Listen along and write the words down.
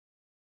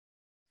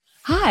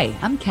Hi,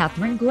 I'm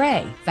Katherine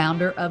Gray,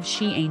 founder of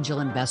She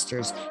Angel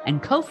Investors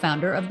and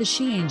co-founder of the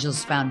She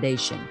Angels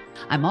Foundation.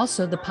 I'm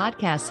also the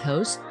podcast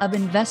host of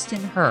Invest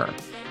in Her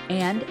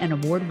and an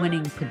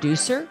award-winning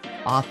producer,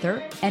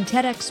 author, and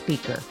TEDx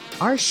speaker.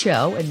 Our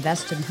show,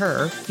 Invest in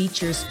Her,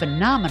 features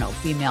phenomenal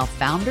female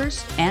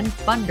founders and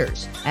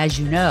funders. As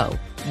you know,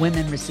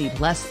 women receive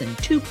less than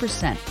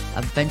 2%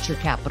 of venture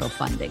capital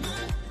funding.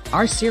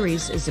 Our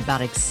series is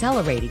about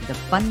accelerating the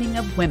funding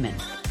of women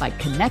by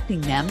connecting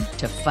them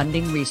to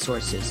funding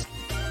resources.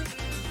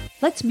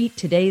 Let's meet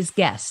today's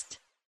guest.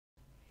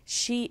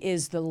 She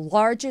is the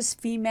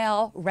largest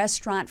female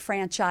restaurant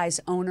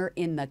franchise owner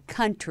in the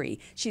country.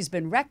 She's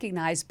been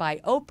recognized by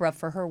Oprah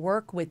for her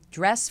work with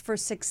Dress for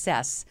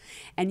Success,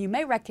 and you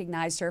may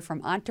recognize her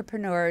from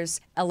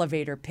Entrepreneur's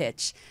Elevator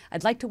Pitch.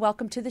 I'd like to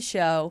welcome to the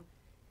show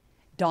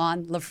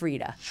Dawn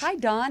LaFreeda. Hi,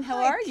 Dawn.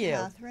 How are you?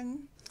 Hi,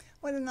 Katherine.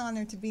 What an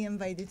honor to be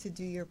invited to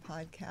do your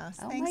podcast.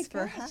 Thanks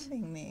for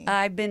having me.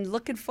 I've been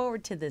looking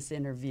forward to this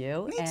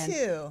interview. Me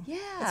too. Yeah.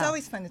 It's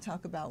always fun to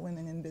talk about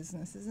women in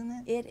business, isn't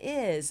it? It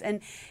is. And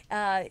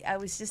I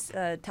was just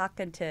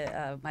talking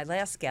to my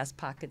last guest,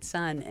 Pocket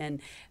Sun,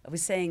 and I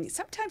was saying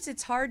sometimes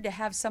it's hard to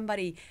have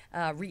somebody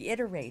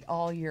reiterate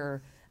all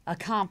your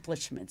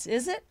accomplishments.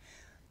 Is it?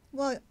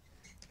 Well,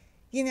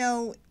 you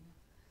know,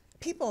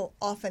 people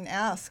often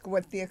ask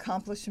what the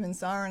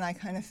accomplishments are, and I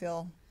kind of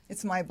feel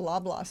it's my blah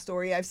blah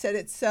story. I've said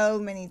it so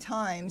many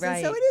times, Right.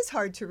 and so it is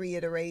hard to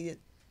reiterate it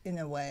in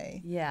a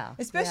way. Yeah.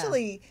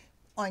 Especially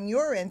on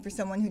your end for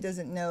someone who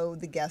doesn't know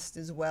the guest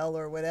as well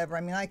or whatever.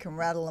 I mean, I can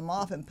rattle them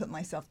off and put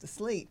myself to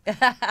sleep.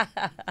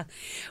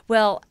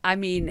 Well, I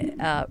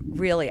mean,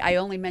 really, I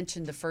only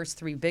mentioned the first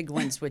three big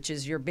ones, which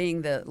is you're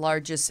being the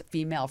largest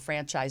female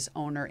franchise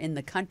owner in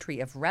the country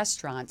of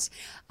restaurants,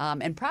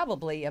 and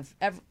probably of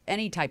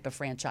any type of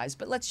franchise,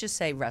 but let's just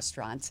say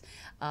restaurants.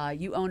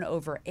 You own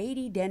over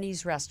 80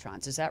 Denny's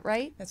restaurants, is that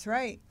right? That's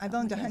right. I've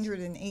owned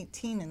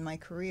 118 in my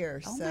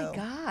career. Oh so my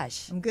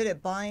gosh. I'm good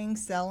at buying,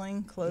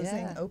 selling,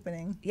 closing, Yeah.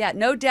 opening. Yeah,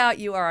 no doubt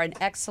you are an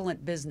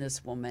excellent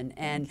businesswoman,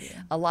 and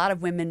a lot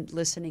of women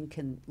listening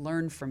can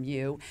learn from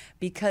you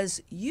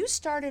because you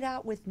started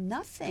out with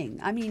nothing.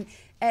 I mean,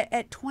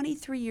 at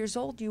 23 years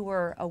old, you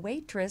were a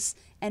waitress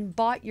and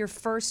bought your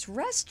first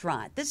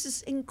restaurant. This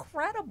is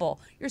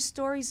incredible. Your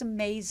story's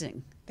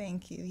amazing.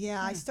 Thank you.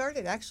 Yeah, I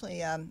started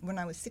actually when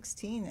I was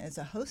 16 as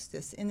a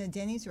hostess in a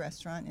Denny's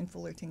restaurant in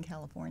Fullerton,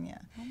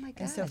 California. Oh my gosh.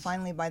 And so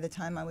finally, by the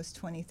time I was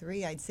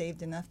 23, I'd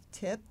saved enough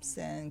tips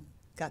and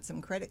got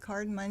some credit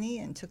card money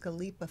and took a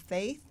leap of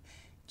faith,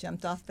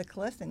 jumped off the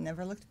cliff and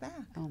never looked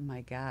back. Oh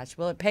my gosh.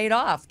 Well, it paid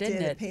off,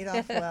 didn't it? It paid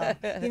off well.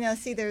 You know,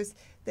 see,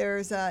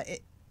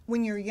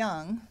 when you're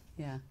young,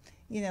 Yeah.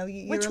 you know,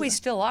 Which we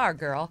still are,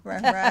 girl.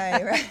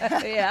 Right.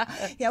 Yeah.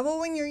 Yeah, well,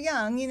 when you're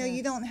young, you know,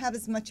 you don't have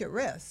as much at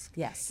risk.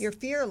 Yes. You're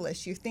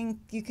fearless. You think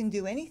you can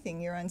do anything.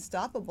 You're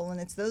unstoppable.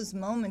 And it's those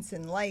moments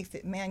in life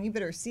that, man, you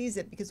better seize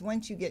it, because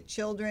once you get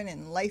children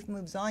and life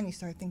moves on, you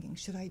start thinking,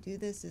 should I do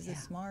this? Is it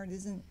smart?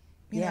 Isn't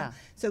you know?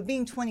 So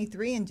being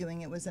 23 and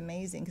doing it was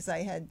amazing, because I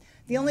had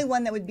the only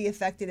one that would be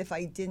affected if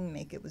I didn't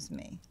make it was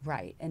me.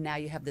 Right. And now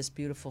you have this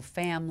beautiful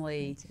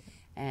family.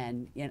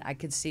 And you know, I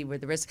could see where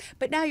the risk,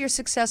 but now you're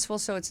successful,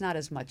 so it's not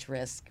as much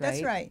risk, right?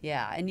 That's right.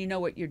 Yeah, and you know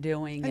what you're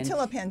doing.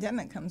 Until a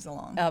pandemic comes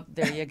along. Oh,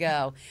 there you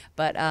go.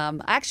 But I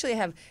actually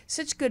have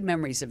such good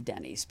memories of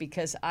Denny's,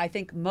 because I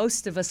think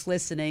most of us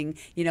listening,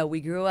 you know,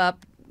 we grew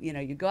up, you know,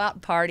 you go out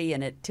and party,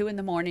 and at 2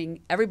 a.m,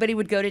 everybody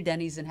would go to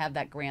Denny's and have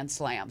that grand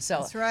slam. So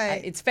That's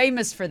right. It's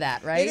famous for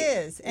that, right? It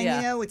is. And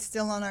you know, it's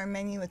still on our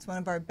menu. It's one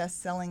of our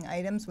best-selling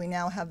items. We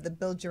now have the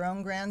Build Your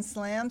Own Grand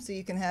Slam, so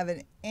you can have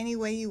it any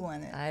way you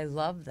want it. I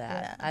love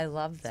that. Yeah. I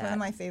love that. It's one of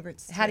my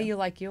favorites, How do too. you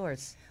like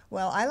yours?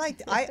 Well,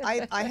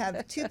 I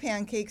have 2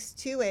 pancakes,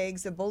 2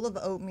 eggs, a bowl of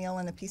oatmeal,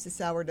 and a piece of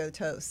sourdough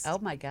toast. Oh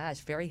my gosh,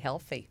 very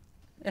healthy.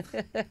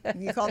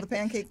 You call the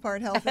pancake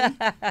part healthy?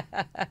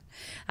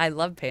 I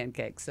love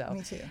pancakes, so.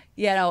 Me too.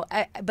 You know,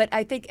 but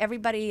I think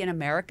everybody in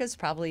America's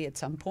probably at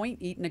some point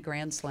eaten a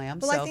Grand Slam.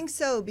 Well, so. I think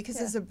so,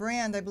 because as a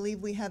brand, I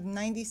believe we have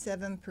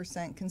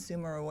 97%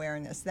 consumer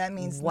awareness. That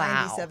means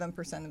Wow.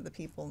 97% of the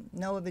people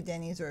know of a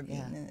Denny's or have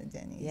eaten in a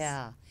Denny's.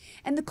 Yeah.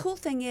 And the cool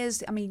thing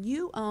is, I mean,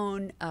 you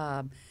own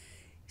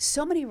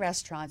so many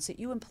restaurants that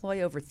you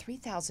employ over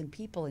 3,000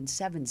 people in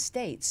 7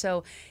 states.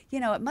 So,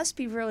 you know, it must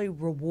be really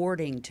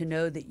rewarding to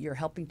know that you're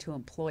helping to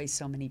employ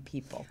so many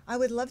people. I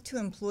would love to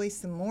employ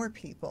some more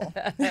people.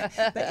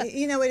 But,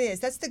 you know, it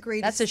is. That's the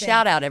greatest That's a thing.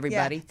 shout out,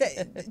 everybody.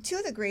 Yeah. 2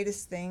 of the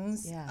greatest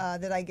things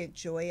that I get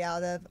joy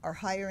out of are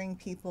hiring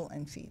people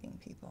and feeding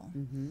people.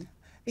 Mm-hmm.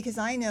 Because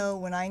I know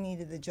when I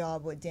needed the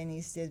job what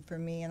Denny's did for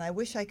me, and I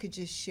wish I could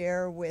just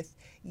share with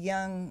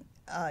young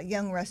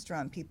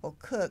restaurant people,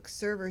 cooks,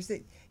 servers,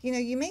 that, you know,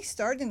 you may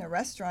start in a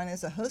restaurant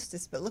as a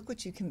hostess, but look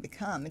what you can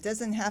become. It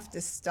doesn't have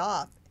to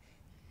stop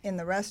in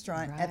the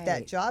restaurant at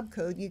that job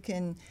code. You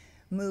can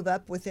move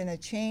up within a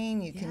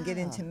chain, you can get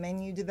Yeah. into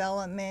menu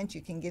development,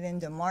 you can get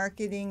into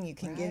marketing, you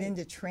can get Right.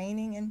 into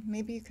training, and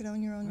maybe you could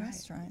own your own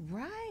restaurant.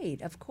 Right,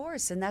 of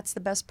course. And that's the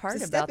best part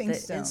It's a about stepping the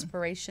stone.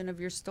 inspiration of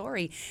your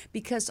story.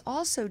 Because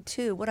also,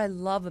 too, what I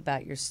love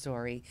about your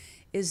story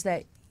is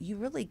that you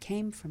really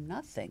came from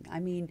nothing. I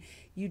mean,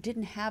 you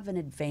didn't have an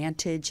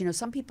advantage. You know,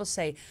 some people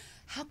say,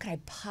 how could I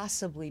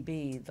possibly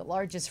be the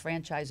largest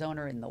franchise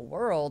owner in the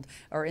world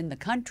or in the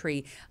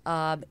country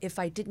if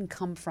I didn't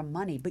come from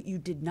money? But you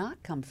did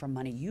not come from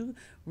money. You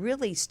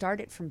really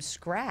started from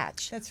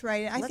scratch. That's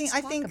right. And Let's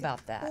I talk think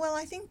about that. Well,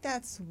 I think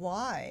that's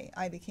why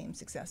I became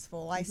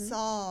successful. I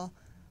saw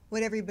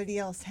what everybody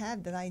else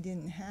had that I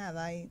didn't have.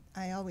 I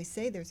always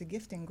say there's a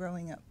gift in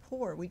growing up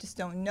poor. We just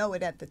don't know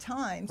it at the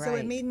time. So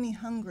Right. it made me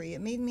hungry.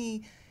 It made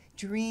me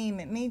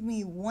dream. It made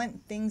me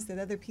want things that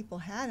other people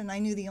had, and I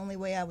knew the only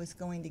way I was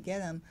going to get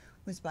them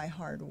was by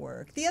hard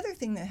work. The other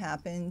thing that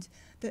happened,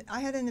 that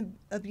I had an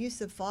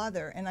abusive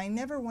father, and I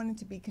never wanted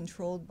to be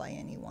controlled by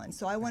anyone.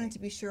 So I wanted Right. to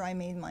be sure I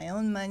made my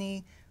own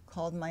money,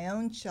 called my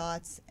own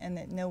shots, and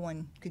that no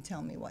one could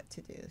tell me what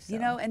to do. So. You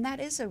know, and that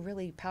is a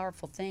really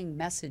powerful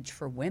message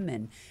for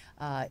women,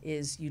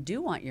 is you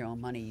do want your own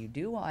money. You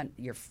do want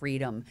your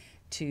freedom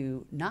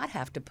to not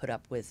have to put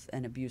up with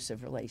an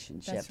abusive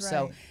relationship. That's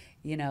So, right.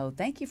 you know,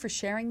 thank you for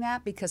sharing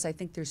that, because I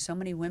think there's so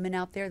many women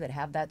out there that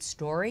have that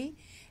story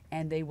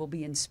and they will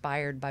be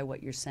inspired by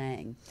what you're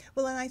saying.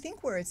 Well, and I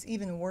think where it's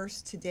even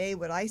worse today,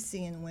 what I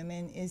see in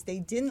women is they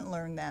didn't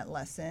learn that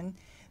lesson.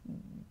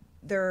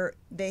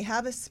 They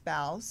have a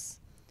spouse,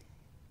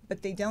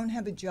 but they don't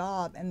have a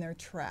job, and they're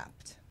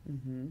trapped.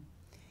 Mm-hmm.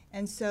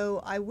 And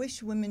so I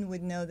wish women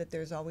would know that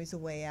there's always a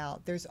way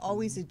out. There's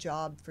always a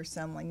job for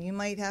someone. You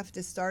might have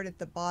to start at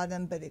the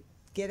bottom, but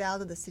get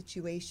out of the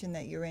situation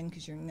that you're in,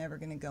 because you're never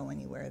going to go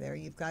anywhere there.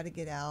 You've got to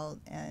get out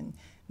and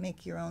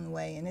make your own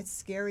way. And it's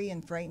scary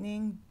and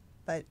frightening,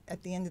 but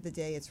at the end of the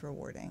day, it's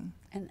rewarding.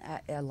 And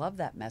I love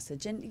that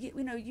message. And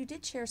you know, you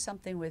did share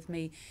something with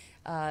me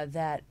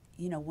that,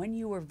 you know, when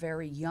you were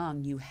very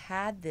young, you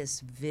had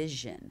this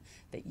vision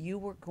that you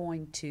were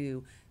going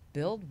to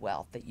build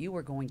wealth, that you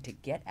were going to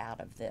get out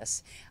of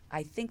this.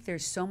 I think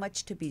there's so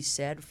much to be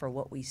said for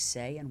what we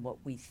say and what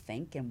we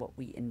think and what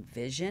we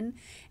envision.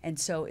 And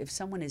so if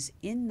someone is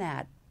in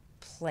that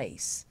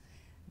place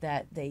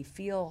that they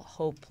feel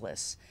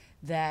hopeless,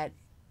 that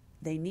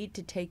they need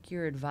to take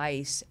your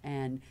advice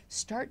and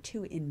start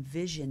to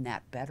envision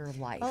that better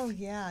life. Oh,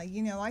 yeah.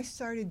 You know, I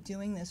started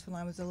doing this when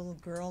I was a little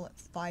girl at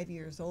 5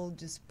 years old,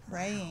 just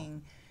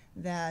praying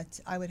that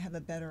I would have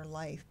a better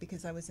life,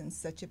 because I was in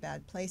such a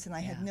bad place, and I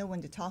had no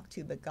one to talk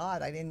to but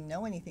God. I didn't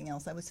know anything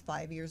else. I was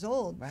 5 years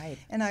old. Right.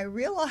 And I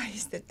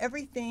realized that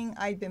everything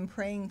I'd been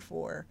praying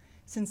for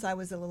since I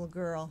was a little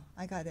girl,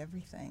 I got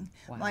everything.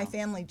 Wow. My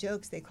family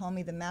jokes, they call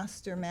me the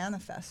master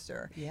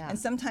manifester. Yeah. And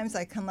sometimes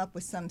I come up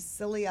with some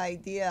silly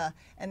idea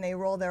and they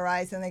roll their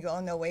eyes and they go,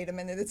 oh no, wait a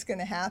minute, it's going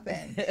to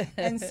happen.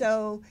 And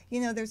so, you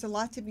know, there's a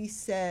lot to be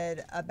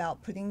said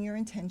about putting your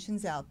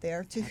intentions out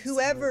there to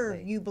whoever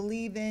Absolutely. you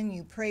believe in,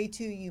 you pray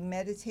to, you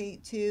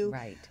meditate to.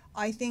 Right.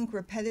 I think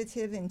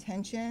repetitive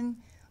intention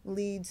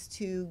leads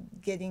to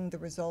getting the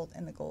result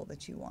and the goal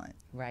that you want.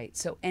 Right.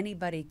 So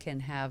anybody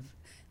can have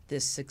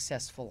this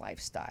successful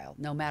lifestyle,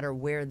 no matter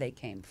where they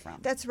came from.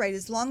 That's right.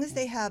 As long as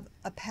they have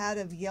a pad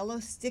of yellow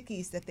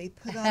stickies that they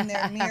put on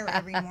their mirror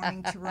every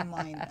morning to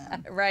remind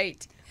them.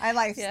 Right. I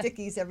like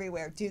stickies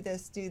everywhere. Do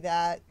this, do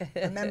that.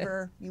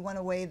 Remember, you want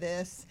to weigh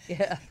this.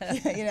 Yeah.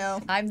 You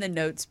know. I'm the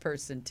notes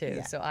person too,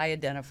 Yeah. so I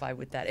identify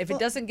with that. If it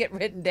doesn't get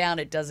written down,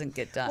 it doesn't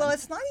get done. Well,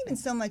 it's not even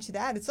so much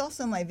that. It's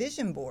also my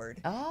vision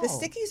board. Oh. The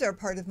stickies are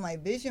part of my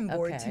vision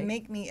board Okay. to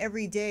make me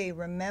every day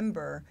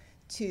remember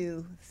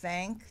to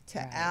thank, to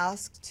Right.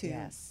 ask, to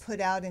Yes. put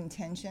out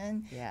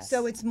intention. Yes.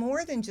 So it's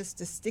more than just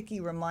a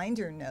sticky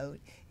reminder note.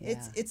 Yeah.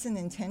 It's an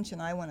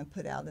intention I want to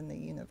put out in the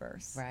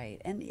universe.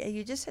 Right. And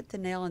you just hit the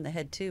nail on the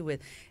head too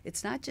with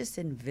it's not just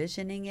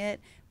envisioning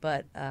it,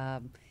 but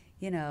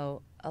you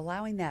know,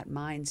 allowing that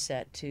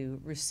mindset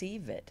to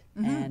receive it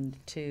and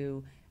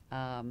to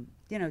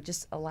you know,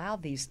 just allow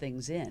these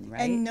things in,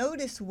 right? And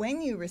notice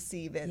when you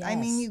receive it. I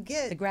mean, Yes. you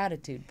get the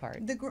gratitude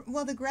part.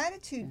 the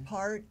gratitude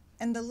part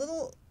and the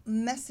little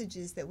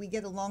messages that we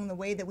get along the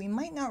way that we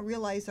might not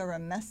realize are a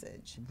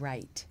message.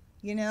 Right.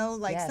 You know,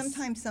 like Yes.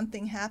 sometimes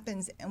something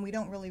happens and we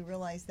don't really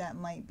realize that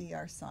might be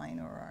our sign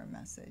or our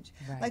message.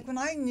 Right. Like when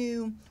I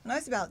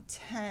was about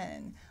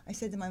 10, I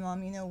said to my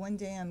mom, you know, one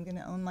day I'm going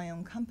to own my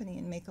own company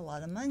and make a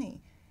lot of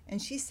money.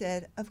 And she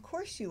said, of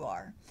course you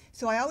are.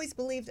 So I always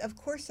believed, of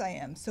course I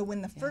am. So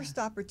when the first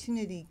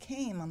opportunity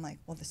came, I'm like,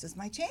 well, this is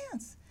my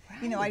chance.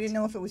 You know, I didn't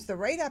know if it was the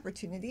right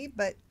opportunity,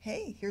 but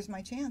hey, here's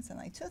my chance, and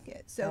I took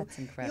it. So That's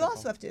you incredible.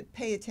 also have to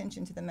pay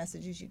attention to the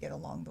messages you get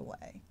along the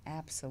way.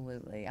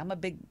 Absolutely. I'm a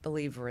big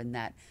believer in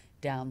that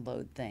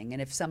download thing.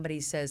 And if somebody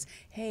says,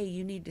 hey,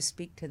 you need to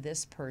speak to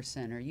this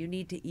person or you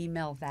need to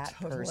email that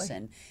Totally.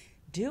 person,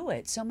 do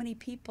it. So many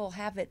people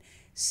have it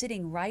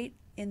sitting right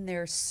in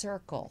their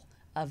circle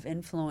of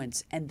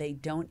influence and they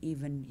don't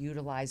even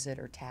utilize it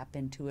or tap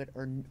into it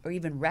or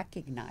even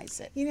recognize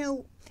it. You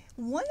know,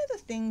 One of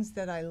the things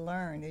that I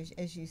learned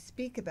as you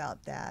speak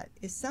about that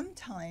is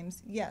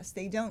sometimes, yes,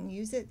 they don't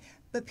use it,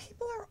 but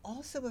people are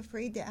also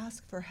afraid to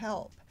ask for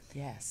help.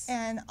 Yes.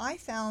 And I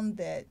found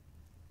that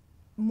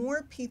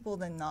more people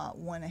than not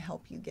want to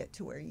help you get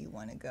to where you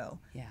want to go.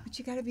 Yeah. But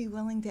you got to be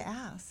willing to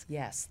ask.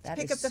 Yes, that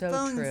Pick is up the so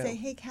phone true. and say,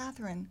 hey,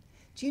 Catherine,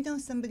 do you know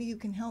somebody who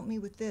can help me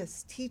with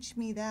this? Teach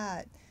me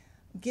that.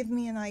 Give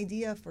me an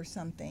idea for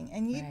something.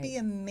 And you'd be Right.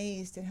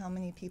 amazed at how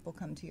many people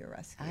come to your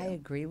rescue. I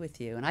agree with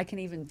you. And I can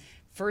even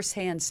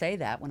firsthand say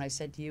that when I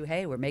said to you,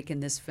 hey, we're making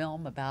this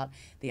film about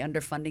the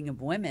underfunding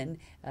of women.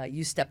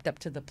 You stepped up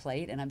to the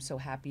plate, and I'm so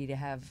happy to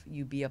have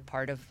you be a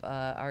part of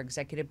our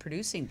executive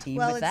producing team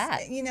Well, with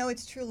that. you know,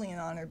 it's truly an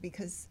honor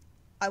because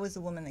I was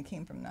a woman that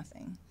came from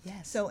nothing.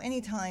 Yes. So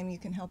anytime you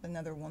can help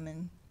another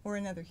woman or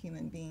another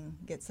human being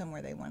get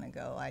somewhere they want to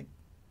go,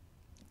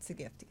 it's a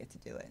gift to get to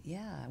do it.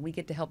 Yeah, we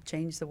get to help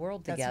change the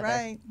world That's together.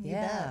 right. You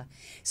Yeah. bet.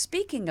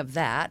 Speaking of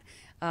that,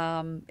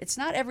 it's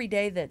not every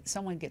day that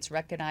someone gets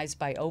recognized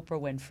by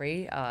Oprah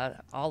Winfrey,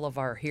 all of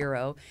our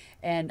hero,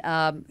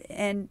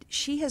 and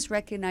she has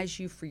recognized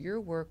you for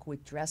your work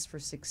with Dress for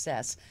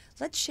Success.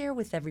 Let's share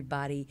with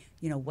everybody,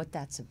 what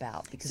that's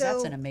about, because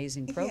that's an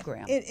amazing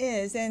program. Yeah, it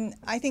is, and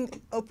I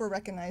think Oprah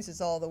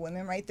recognizes all the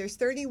women, right? There's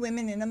 30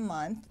 women in a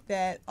month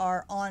that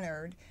are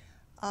honored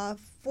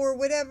for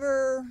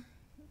whatever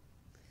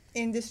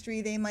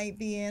industry they might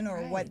be in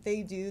or what Right.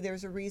 they do.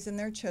 There's a reason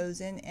they're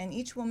chosen, and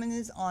each woman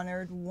is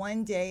honored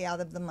one day out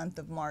of the month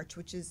of March,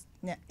 which is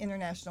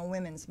International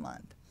Women's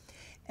Month.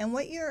 And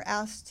what you're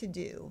asked to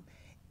do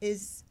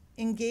is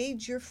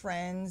engage your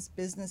friends,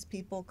 business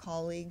people,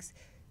 colleagues,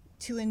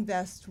 to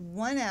invest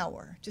 1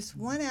 hour, just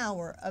 1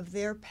 hour of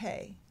their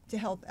pay to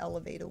help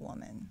elevate a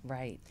woman.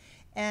 Right.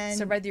 And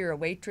So whether you're a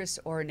waitress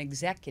or an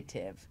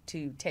executive,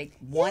 to take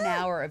 1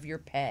 hour of your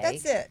pay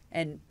that's it.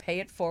 and pay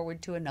it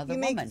forward to another You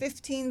make woman.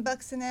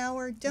 $15 an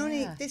hour,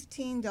 donate Yeah.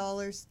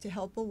 $15 to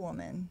help a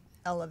woman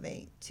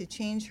elevate, to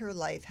change her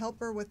life, help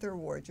her with her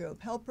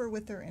wardrobe, help her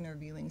with her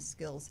interviewing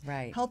skills,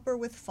 Right. help her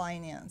with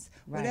finance,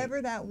 Right.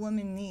 whatever that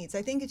woman needs.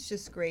 I think it's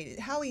just great.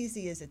 How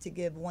easy is it to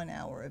give 1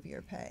 hour of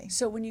your pay?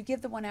 So when you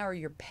give the 1 hour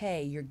your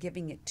pay, you're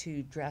giving it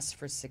to Dress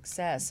for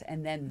Success,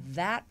 and then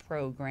that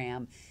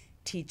program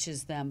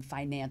teaches them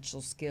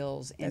financial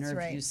skills, That's interview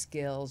right.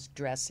 skills,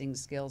 dressing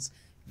skills.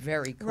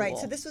 Very cool. Right,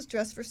 so this was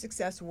Dress for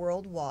Success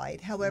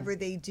worldwide. However,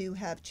 they do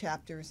have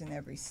chapters in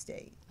every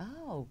state.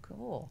 Oh,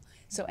 cool.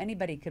 So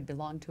anybody could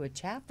belong to a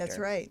chapter. That's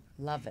right.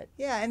 Love it.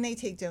 Yeah, and they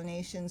take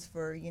donations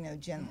for,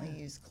 gently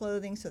used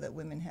clothing so that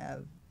women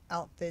have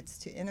outfits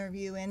to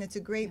interview in. It's a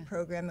great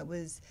program. It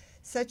was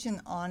such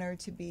an honor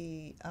to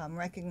be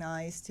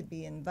recognized, to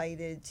be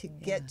invited, to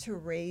get to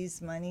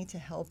raise money to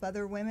help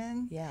other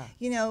women. Yeah.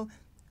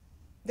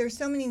 There's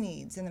so many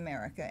needs in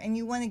America, and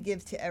you want to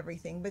give to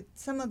everything, but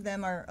some of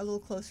them are a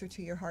little closer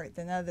to your heart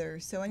than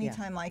others. So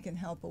anytime I can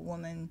help a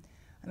woman,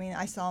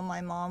 I saw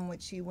my mom,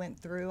 what she went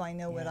through. I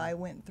know what I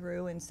went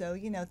through. And so,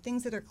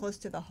 things that are close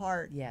to the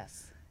heart,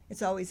 Yes.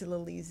 it's always a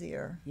little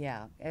easier.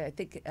 Yeah. I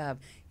think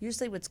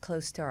usually what's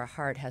close to our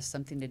heart has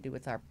something to do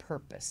with our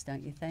purpose,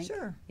 don't you think?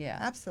 Sure. Yeah.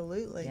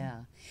 Absolutely.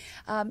 Yeah.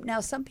 Now,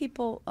 some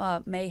people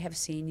may have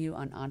seen you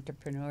on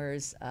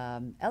Entrepreneur's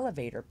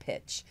elevator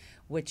pitch,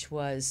 which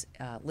was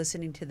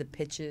listening to the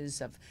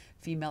pitches of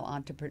female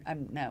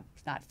entrepreneurs. No,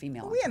 not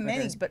female We have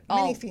entrepreneurs, many- but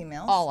many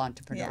females. all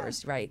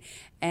entrepreneurs, right?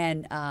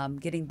 And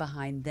getting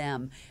behind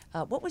them.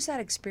 What was that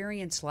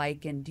experience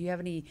like? And do you have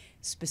any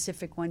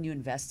specific one you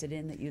invested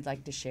in that you'd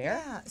like to share?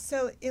 Yeah,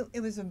 so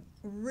it was a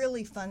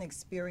really fun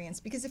experience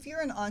because if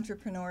you're an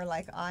entrepreneur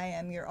like I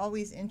am, you're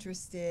always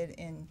interested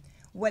in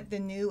what the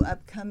new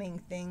upcoming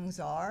things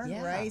are,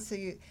 Yeah. right? So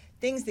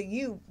things that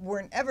you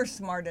weren't ever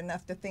smart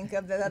enough to think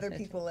of that other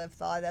people have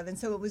thought of. And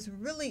so it was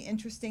really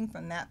interesting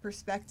from that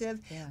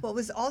perspective. Yeah. What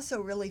was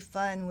also really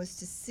fun was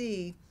to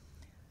see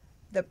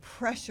the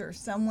pressure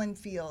someone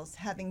feels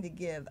having to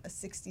give a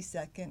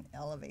 60-second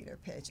elevator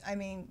pitch.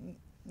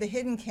 The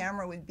hidden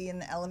camera would be in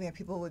the elevator.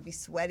 People would be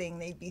sweating.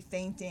 They'd be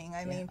fainting.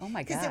 Oh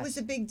my because it gosh. was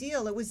a big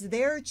deal. It was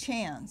their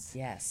chance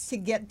Yes. to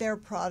get their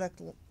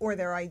product or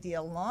their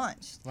idea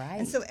launched. Right.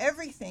 And so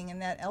everything in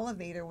that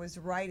elevator was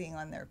riding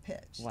on their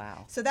pitch.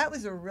 Wow. So that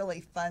was a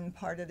really fun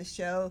part of the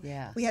show.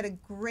 Yeah. We had a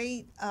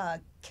great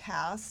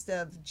cast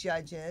of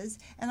judges,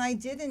 and I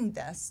did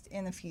invest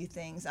in a few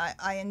things.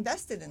 I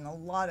invested in a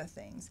lot of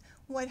things.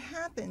 What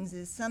happens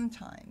is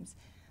sometimes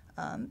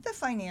the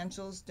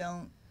financials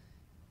don't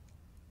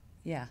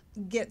Yeah.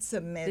 get The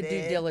submitted.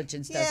 due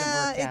diligence doesn't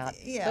work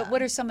out. Yeah. But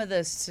what are some of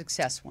the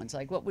success ones?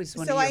 Like, what was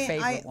one So of your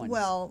favorite ones?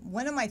 Well,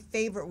 one of my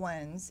favorite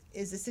ones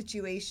is a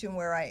situation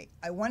where I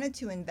wanted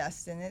to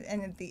invest in it,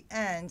 and at the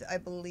end, I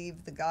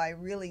believe the guy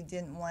really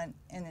didn't want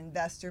an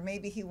investor.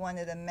 Maybe he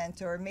wanted a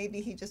mentor. Maybe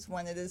he just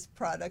wanted his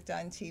product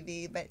on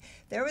TV. But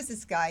there was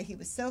this guy, he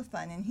was so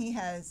fun, and he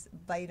has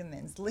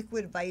vitamins,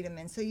 liquid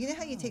vitamins. So you know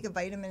how you take a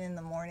vitamin in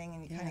the morning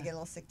and you kind Yeah. of get a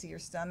little sick to your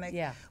stomach?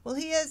 Yeah. Well,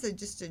 he has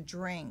just a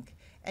drink.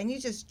 And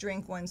you just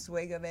drink one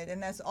swig of it, and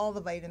that's all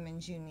the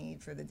vitamins you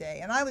need for the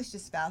day. And I was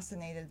just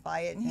fascinated by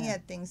it. And he Yeah.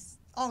 had things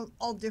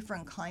all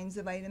different kinds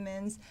of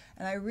vitamins,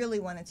 and I really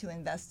wanted to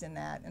invest in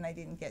that, and I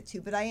didn't get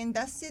to. But I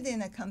invested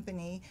in a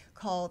company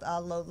called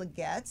Lola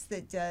Gets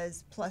that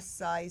does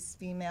plus-size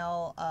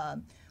female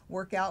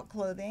workout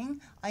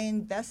clothing. I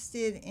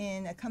invested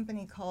in a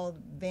company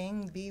called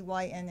Bing,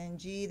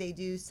 BYNNG. They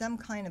do some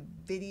kind of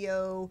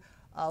video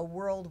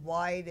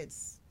worldwide.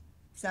 It's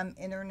some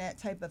internet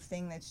type of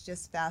thing that's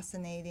just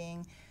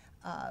fascinating.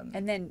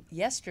 And then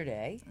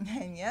yesterday,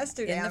 And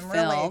yesterday, in the I'm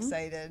film, really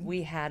excited.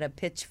 we had a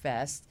pitch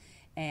fest.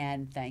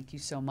 And thank you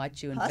so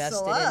much. You Hustle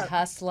invested in Up.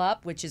 Hustle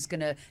Up, which is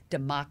going to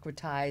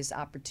democratize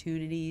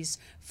opportunities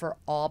for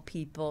all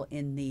people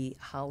in the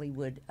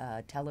Hollywood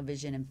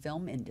television and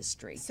film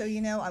industry. So,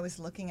 I was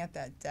looking at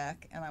that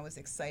deck and I was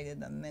excited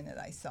the minute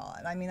I saw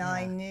it. I mean,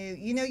 I knew,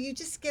 you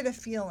just get a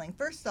feeling.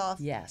 First off,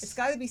 Yes. it's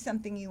got to be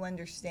something you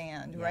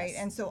understand, right? Yes.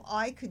 And so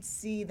I could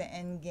see the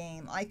end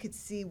game. I could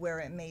see where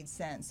it made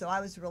sense. So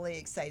I was really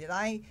excited.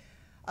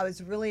 I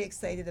was really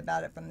excited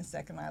about it from the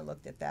second I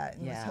looked at that,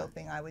 and was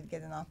hoping I would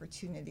get an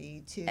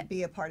opportunity to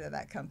be a part of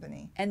that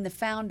company. And the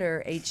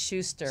founder, H.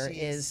 Schuster,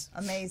 is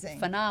amazing,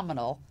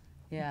 phenomenal.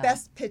 Yeah.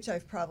 Best pitch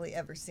I've probably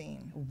ever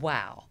seen.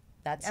 Wow.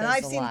 That says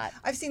And a lot.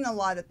 I've seen a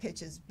lot of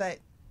pitches, but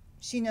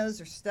she knows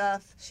her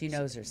stuff. She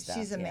knows her stuff.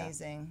 She's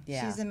amazing.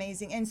 Yeah. She's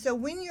amazing. And so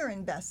when you're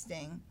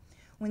investing,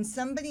 when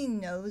somebody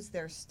knows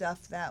their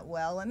stuff that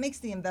well, it makes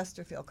the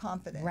investor feel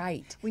confident.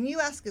 Right. When you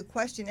ask a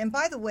question, and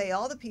by the way,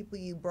 all the people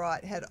you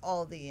brought had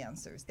all the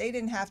answers. They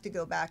didn't have to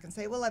go back and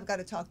say, well, I've got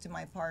to talk to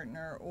my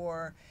partner,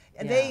 or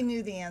they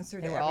knew the answer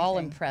to everything. They were all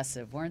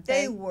impressive, weren't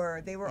they?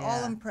 They were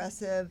all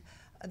impressive.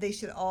 They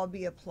should all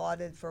be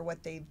applauded for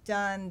what they've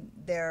done,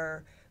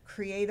 their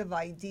creative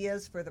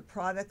ideas for the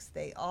products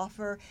they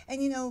offer.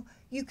 And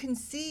you can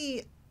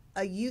see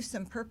a use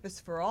and purpose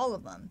for all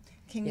of them.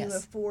 Can you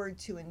afford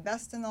to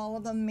invest in all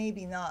of them?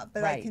 Maybe not,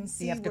 but I can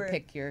see you have where to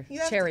pick your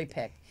cherry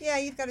pick. Yeah,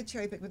 you've got to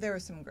cherry pick, but there are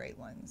some great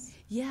ones.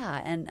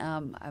 Yeah, and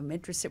I'm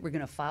interested. We're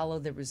going to follow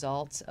the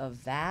results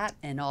of that,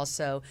 and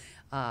also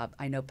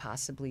I know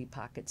possibly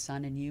Pocket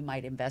Sun and you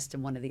might invest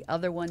in one of the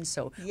other ones,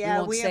 so we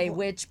won't say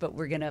which, but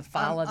we're going to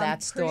follow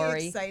that story. I'm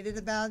pretty excited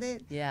about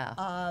it. Yeah.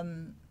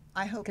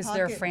 I hope because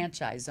they're a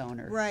franchise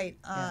owner. Right.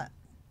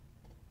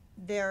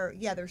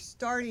 They're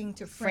starting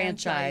to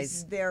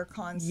franchise their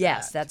concept.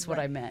 Yes, that's what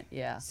I meant.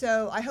 Yeah.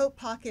 So I hope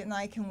Pocket and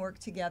I can work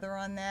together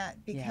on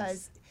that,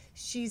 because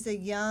she's a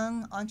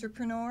young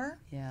entrepreneur.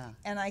 Yeah.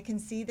 And I can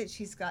see that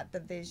she's got the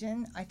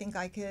vision. I think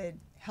I could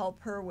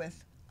help her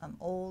with. I'm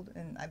old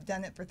and I've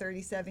done it for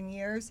 37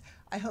 years.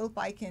 I hope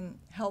I can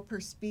help her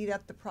speed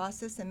up the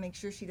process and make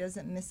sure she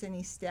doesn't miss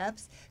any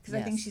steps, because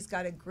I think she's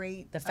got a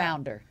great... The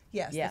founder.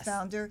 Yes, the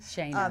founder.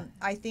 Shayna.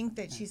 I think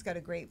that she's got a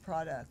great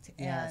product,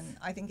 and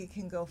I think it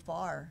can go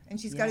far.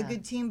 And she's got a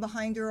good team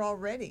behind her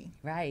already.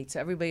 Right. So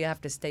everybody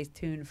have to stay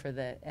tuned for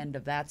the end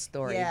of that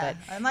story. Yeah.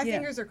 But my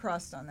fingers are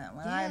crossed on that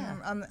one.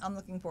 Yeah. I'm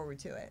looking forward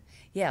to it.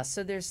 Yeah.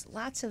 So there's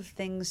lots of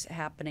things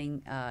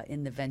happening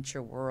in the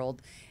venture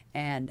world,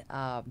 and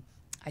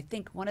I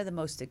think one of the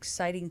most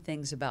exciting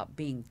things about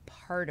being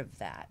part of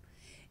that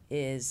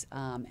is,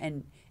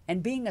 and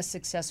being a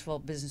successful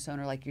business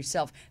owner like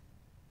yourself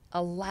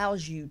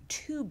allows you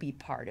to be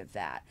part of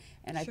that.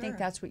 And I think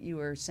that's what you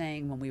were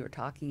saying when we were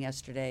talking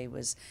yesterday,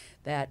 was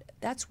that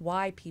that's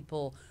why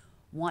people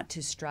want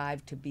to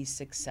strive to be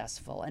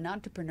successful. And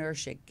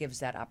entrepreneurship gives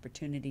that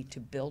opportunity to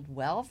build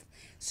wealth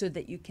so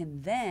that you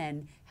can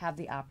then have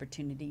the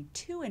opportunity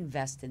to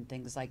invest in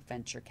things like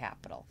venture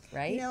capital,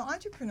 right?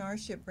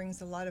 Entrepreneurship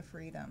brings a lot of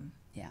freedom.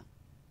 Yeah.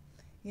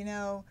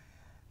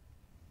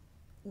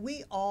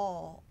 We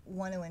all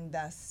want to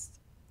invest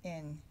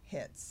in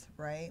hits,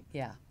 right?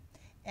 Yeah.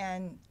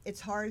 And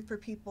it's hard for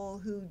people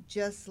who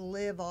just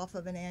live off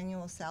of an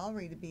annual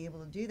salary to be able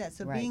to do that.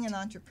 So being an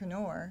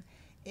entrepreneur,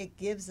 it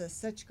gives us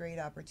such great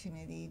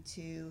opportunity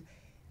to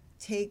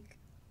take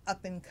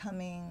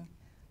up-and-coming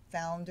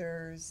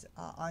founders,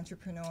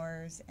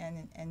 entrepreneurs,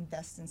 and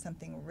invest in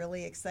something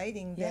really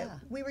exciting that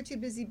we were too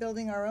busy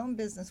building our own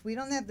business. We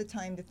don't have the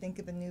time to think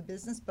of a new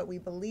business, but we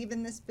believe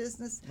in this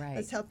business. Right.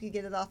 Let's help you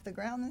get it off the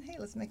ground, and hey,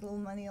 let's make a little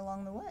money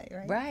along the way,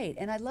 right? Right.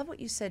 And I love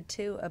what you said,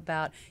 too,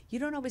 about you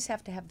don't always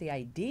have to have the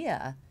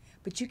idea,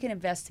 but you can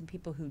invest in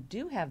people who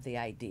do have the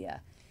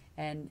idea.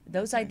 And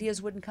those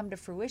ideas wouldn't come to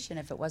fruition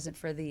if it wasn't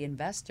for the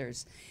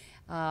investors.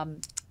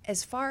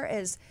 As far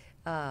as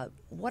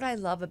what I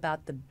love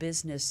about the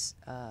business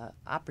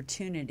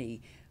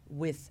opportunity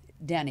with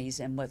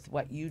Denny's and with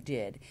what you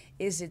did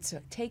is it's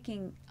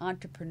taking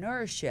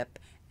entrepreneurship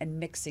and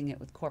mixing it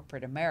with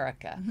corporate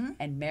America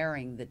and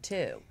marrying the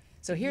two.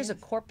 So here's a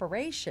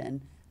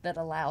corporation that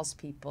allows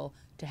people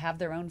to have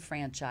their own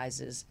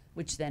franchises,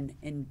 which then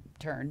in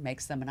turn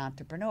makes them an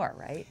entrepreneur,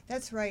 right?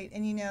 That's right.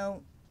 And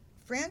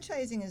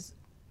franchising is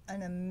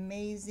an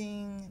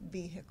amazing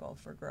vehicle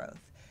for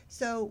growth.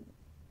 So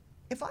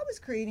if I was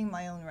creating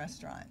my own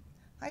restaurant,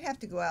 I'd have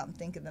to go out and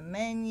think of the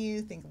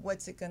menu, think of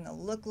what's it going to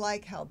look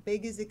like, how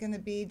big is it going to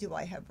be, do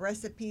I have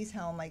recipes,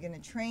 how am I going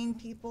to train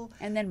people?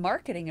 And then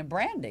marketing and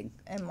branding.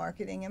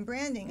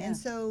 Yeah. And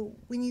so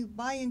when you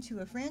buy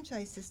into a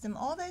franchise system,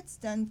 all that's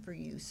done for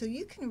you. So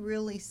you can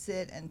really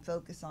sit and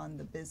focus on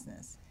the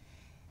business.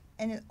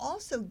 And it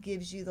also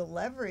gives you the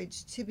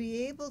leverage to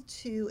be able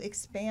to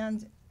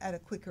expand at a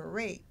quicker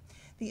rate.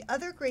 The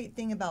other great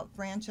thing about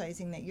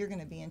franchising that you're going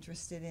to be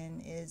interested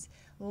in is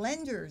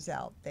lenders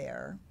out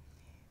there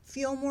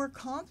feel more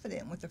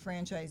confident with the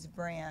franchise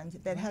brand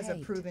that has a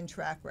proven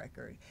track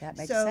record. That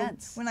makes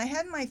sense. When I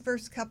had my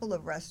first couple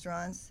of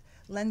restaurants,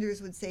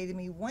 lenders would say to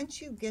me,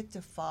 once you get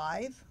to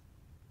 5,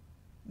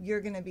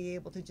 you're going to be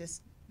able to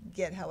just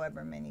get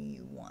however many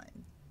you want.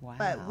 Wow.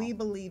 But we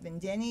believe in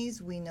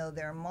Denny's, we know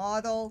their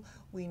model,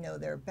 we know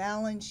their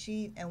balance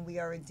sheet, and we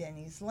are a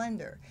Denny's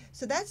lender.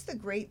 So that's the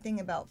great thing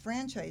about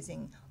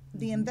franchising.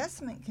 The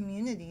investment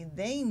community,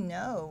 they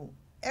know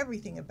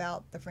everything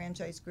about the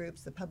franchise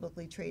groups, the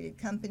publicly traded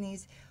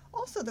companies.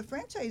 Also, the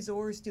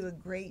franchisors do a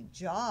great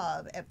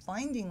job at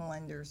finding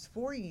lenders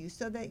for you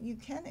so that you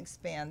can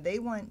expand. They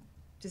want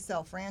to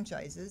sell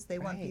franchises. They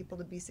want people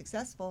to be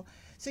successful.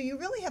 So you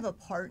really have a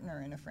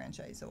partner in a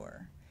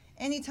franchisor.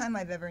 Anytime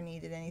I've ever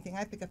needed anything,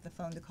 I pick up the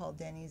phone to call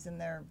Denny's, and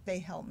they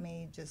help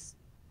me just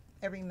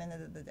every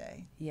minute of the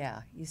day.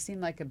 Yeah, you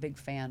seem like a big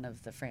fan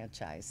of the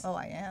franchise. Oh,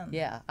 I am.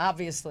 Yeah,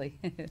 obviously.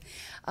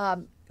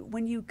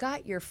 When you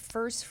got your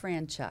first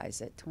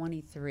franchise at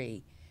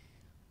 23,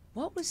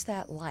 what was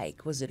that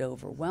like? Was it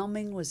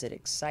overwhelming? Was it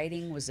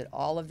exciting? Was it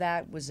all of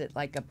that? Was it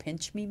like a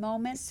pinch me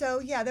moment? So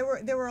yeah, there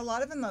were a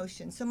lot of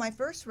emotions. So my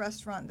first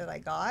restaurant that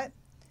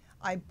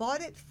I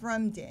bought it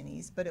from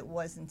Denny's, but it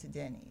wasn't a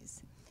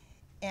Denny's.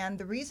 And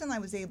the reason I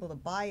was able to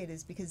buy it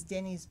is because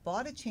Denny's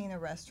bought a chain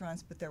of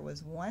restaurants, but there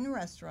was one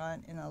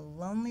restaurant in a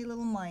lonely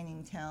little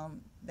mining town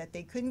that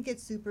they couldn't get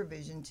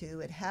supervision to.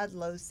 It had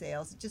low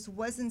sales. It just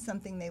wasn't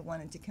something they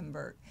wanted to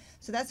convert.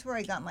 So that's where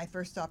I got my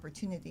first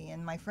opportunity.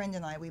 And my friend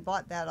and I, we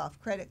bought that off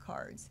credit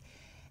cards.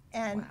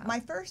 And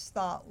my first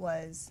thought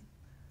was,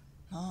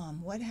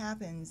 Mom, what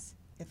happens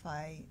if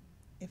I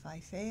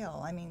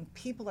fail? I mean,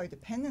 people are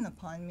dependent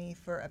upon me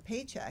for a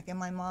paycheck. And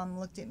my mom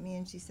looked at me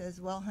and she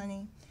says, well,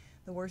 honey,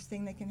 the worst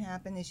thing that can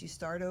happen is you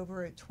start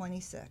over at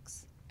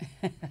 26.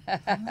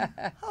 I'm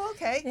like, oh,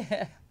 okay.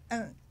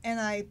 Yeah. And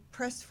I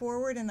pressed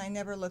forward and I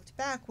never looked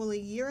back. Well, a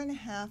year and a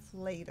half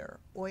later,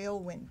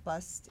 oil went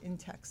bust in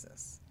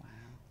Texas. Wow.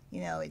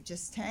 You know, it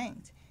just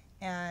tanked.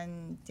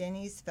 And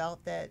Denny's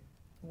felt that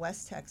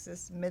West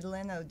Texas,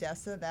 Midland,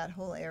 Odessa, that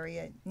whole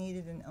area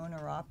needed an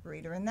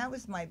owner-operator. And that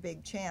was my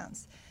big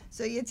chance.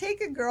 So you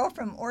take a girl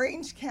from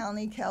Orange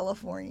County,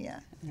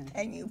 California,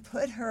 and you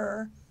put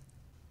her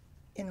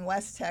in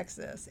West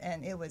Texas,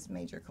 and it was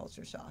major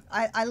culture shock.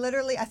 I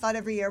literally thought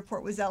every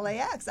airport was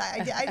LAX.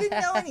 I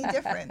didn't know any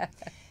different.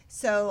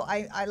 So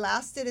I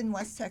lasted in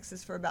West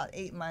Texas for about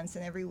 8 months,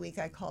 and every week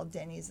I called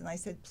Denny's and I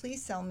said,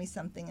 please sell me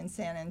something in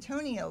San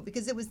Antonio,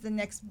 because it was the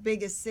next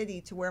biggest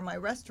city to where my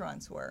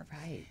restaurants were.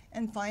 Right.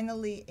 And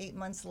finally, 8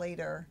 months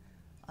later,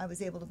 I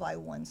was able to buy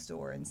one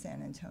store in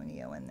San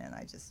Antonio, and then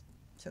I just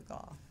took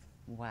off.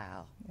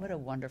 Wow, what a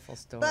wonderful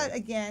story. But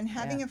again,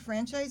 having a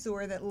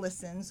franchisor that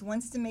listens,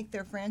 wants to make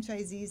their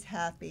franchisees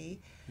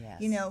happy,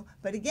 you know,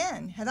 but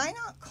again, had I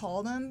not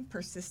called them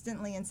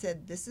persistently and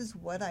said, this is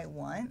what I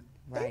want,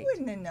 they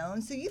wouldn't have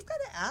known. So you've got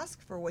to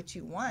ask for what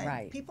you want.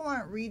 Right. People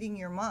aren't reading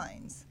your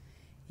minds.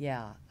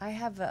 Yeah, I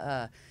have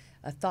a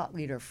thought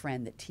leader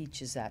friend that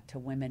teaches that to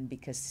women,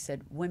 because she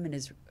said women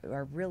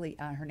are really,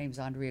 her name's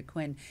Andrea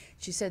Quinn,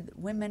 she said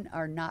women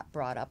are not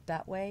brought up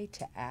that way,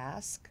 to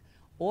ask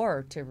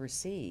or to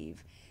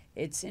receive.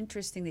 It's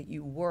interesting that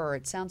you were.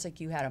 It sounds like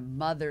you had a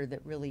mother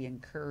that really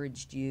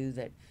encouraged you,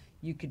 that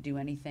you could do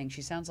anything.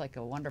 She sounds like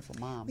a wonderful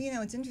mom. Well, you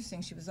know, it's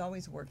interesting. She was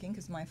always working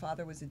because my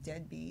father was a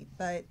deadbeat.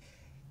 But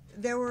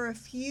there were a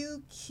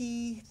few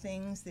key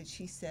things that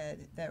she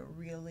said that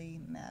really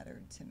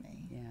mattered to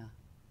me. Yeah.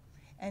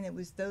 And it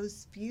was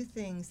those few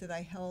things that I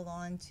held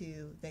on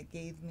to that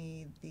gave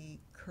me the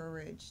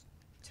courage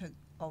to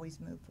always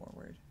move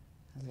forward.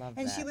 I love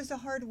and that. she was a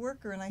hard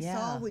worker, and I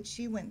saw what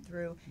she went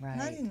through, and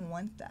I didn't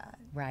want that.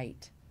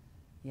 Right.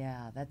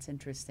 Yeah, that's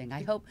interesting.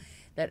 I hope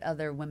that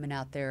other women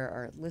out there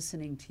are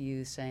listening to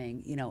you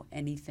saying, you know,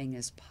 anything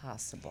is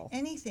possible.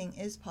 Anything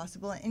is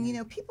possible. And, you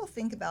know, people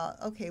think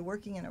about, okay,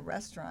 working in a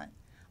restaurant.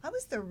 I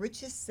was the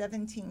richest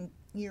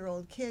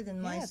 17-year-old kid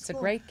in my school. It's a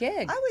great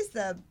gig. I was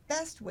the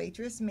best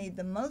waitress, made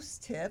the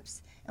most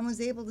tips, and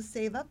was able to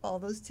save up all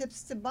those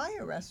tips to buy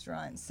a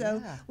restaurant. So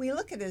we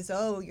look at it as,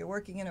 oh, you're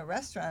working in a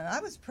restaurant.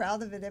 I was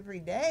proud of it every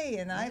day,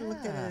 and I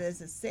looked at it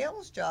as a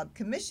sales job,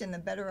 commission. The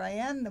better I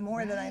am, the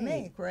more that I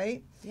make,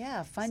 right?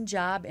 Yeah, fun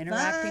job,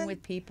 interacting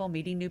with people,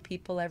 meeting new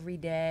people every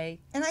day.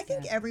 And I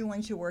think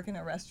everyone should work in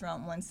a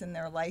restaurant once in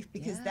their life,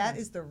 because that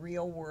is the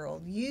real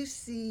world. You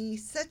see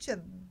such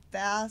a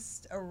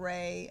vast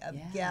array of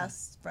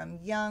guests, from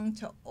young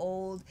to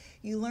old.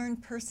 You learn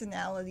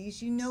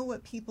personalities. You know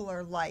what people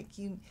are like.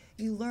 You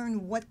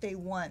learn what they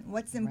want,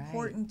 what's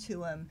important to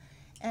them.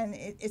 And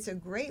it's a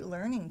great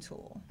learning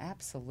tool.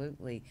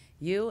 Absolutely.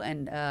 You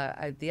and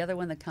the other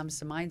one that comes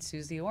to mind,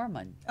 Susie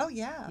Orman. Oh,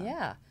 yeah.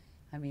 Yeah.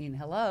 I mean,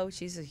 hello,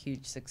 she's a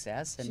huge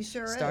success and She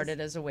sure started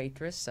is. as a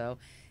waitress. So,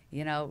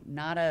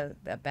 not a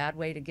bad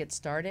way to get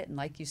started. And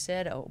like you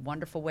said, a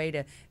wonderful way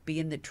to be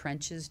in the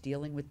trenches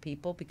dealing with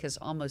people, because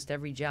almost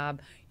every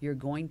job you're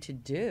going to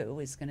do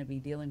is going to be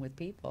dealing with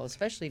people,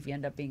 especially if you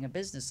end up being a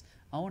business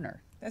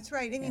owner. That's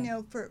right. And,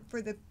 Yeah.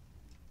 for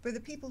the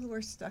people who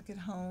are stuck at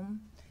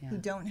home, who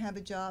Yeah. don't have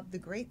a job, the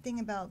great thing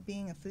about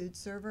being a food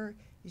server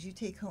is you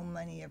take home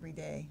money every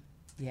day.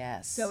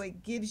 Yes. So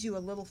it gives you a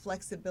little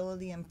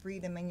flexibility and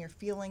freedom, and you're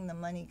feeling the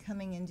money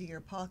coming into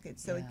your pocket.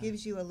 So it Yeah.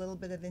 gives you a little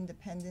bit of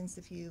independence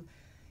if you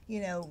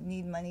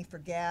need money for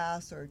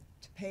gas or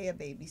to pay a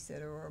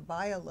babysitter or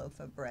buy a loaf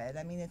of bread.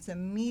 I mean, it's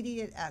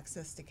immediate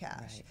access to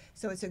cash. Right.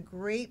 So it's a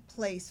great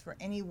place for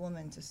any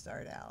woman to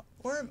start out,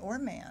 or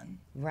man.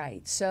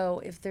 Right. So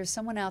if there's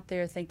someone out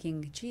there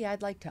thinking, gee,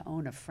 I'd like to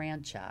own a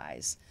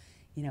franchise,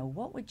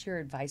 what would your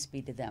advice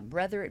be to them?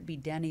 Whether it be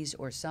Denny's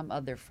or some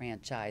other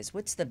franchise,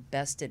 what's the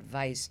best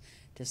advice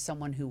to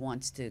someone who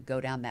wants to go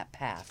down that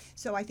path?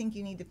 So I think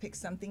you need to pick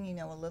something you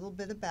know a little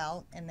bit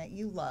about and that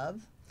you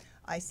love.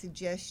 I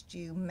suggest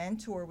you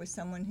mentor with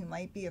someone who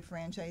might be a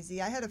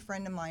franchisee. I had a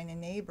friend of mine, a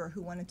neighbor,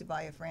 who wanted to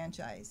buy a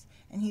franchise,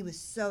 and he was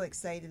so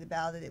excited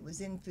about it. It was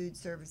in food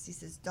service. He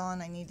says,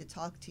 Dawn, I need to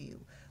talk to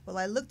you. Well,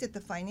 I looked at the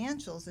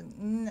financials,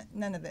 and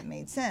none of it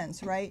made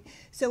sense, right?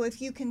 So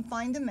if you can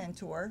find a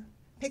mentor,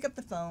 pick up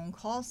the phone,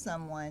 call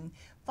someone,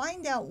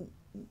 find out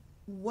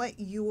what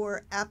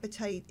your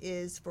appetite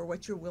is for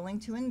what you're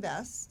willing to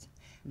invest.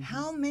 Mm-hmm.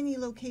 How many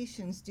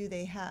locations do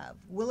they have?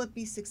 Will it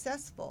be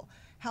successful?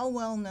 How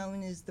well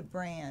known is the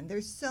brand?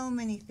 There's so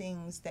many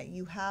things that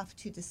you have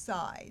to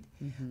decide.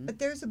 Mm-hmm. But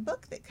there's a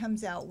book that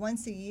comes out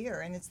once a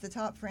year, and it's the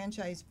top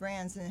franchise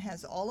brands, and it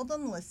has all of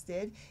them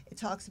listed. It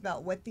talks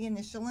about what the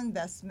initial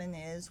investment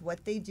is,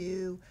 what they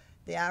do,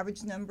 the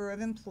average number of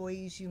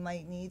employees you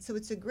might need. So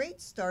it's a great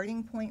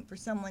starting point for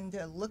someone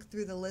to look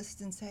through the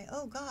list and say,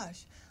 oh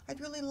gosh, I'd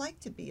really like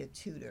to be a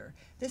tutor.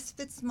 This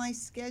fits my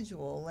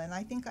schedule, and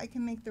I think I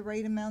can make the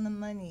right amount of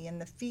money,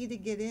 and the fee to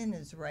get in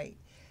is right.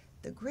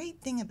 The great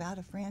thing about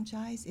a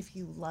franchise, if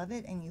you love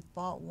it and you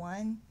bought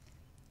one,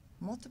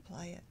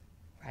 multiply it.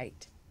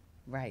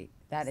 Right.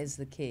 That is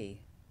the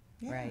key.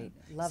 Yeah. Right.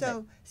 Love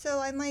it. So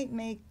I might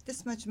make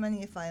this much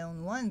money if I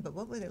own one, but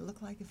what would it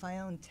look like if I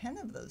owned 10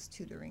 of those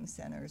tutoring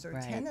centers or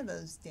 10 of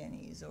those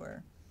Denny's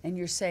or... And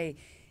you're saying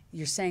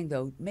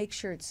though, make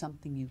sure it's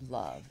something you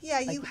love. Yeah,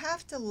 you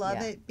have to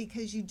love it,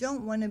 because you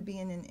don't want to be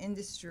in an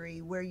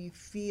industry where you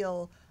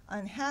feel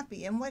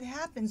unhappy. And what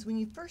happens when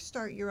you first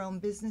start your own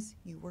business,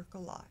 you work a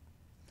lot.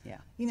 Yeah.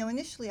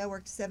 Initially I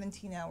worked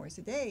 17 hours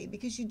a day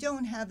because you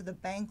don't have the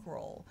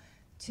bankroll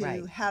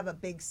to have a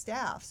big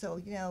staff.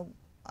 So,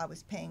 I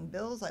was paying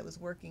bills, I was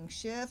working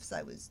shifts,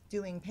 I was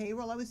doing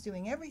payroll, I was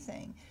doing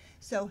everything.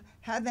 So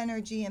have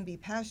energy and be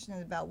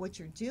passionate about what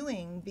you're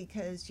doing,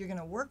 because you're going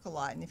to work a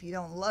lot, and if you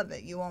don't love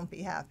it, you won't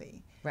be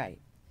happy. Right.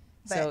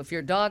 So if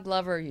you're a dog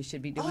lover, you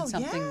should be doing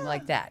something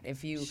like that.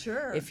 If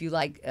you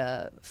like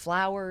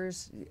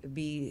flowers,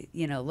 be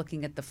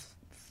looking at the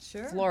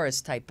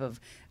florist type of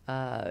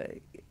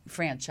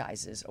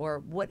franchises, or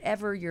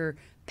whatever your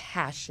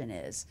passion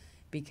is,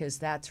 because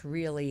that's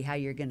really how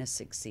you're going to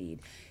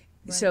succeed.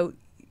 Right. So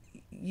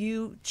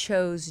you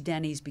chose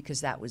Denny's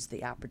because that was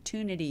the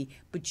opportunity,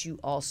 but you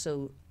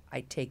also,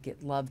 I take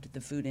it, loved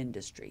the food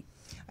industry.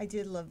 I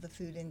did love the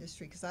food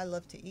industry because I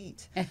love to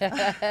eat.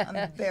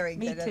 I'm very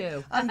good at it. Me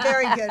too. I'm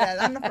very good at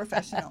it. I'm a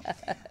professional.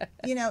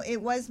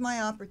 It was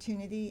my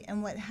opportunity,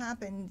 and what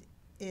happened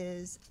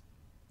is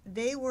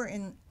they were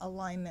in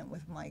alignment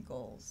with my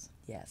goals.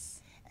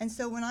 Yes. And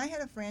so when I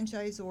had a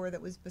franchisor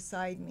that was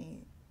beside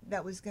me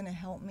that was going to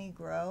help me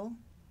grow,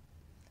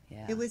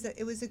 it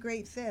was a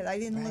great fit. I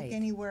didn't look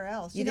anywhere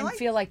else. You didn't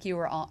feel like you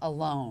were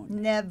alone.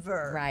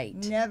 Never. Right.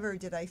 Never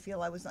did I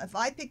feel I was. If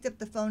I picked up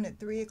the phone at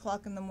 3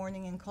 o'clock in the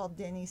morning and called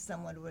Denny's,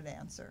 someone would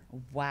answer.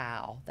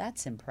 Wow,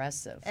 that's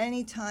impressive.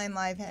 Anytime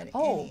I've had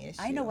any issue.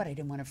 I know what I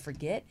didn't want to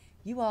forget.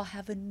 You all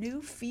have a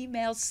new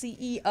female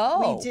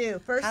CEO. We do.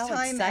 First How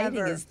time exciting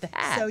ever. Is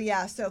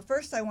that? So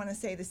first I want to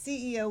say the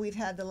CEO we've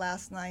had the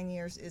last 9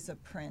 years is a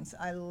prince.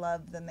 I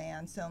love the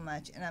man so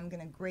much, and I'm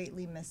going to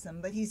greatly miss him,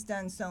 but he's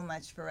done so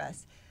much for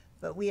us.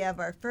 But we have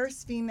our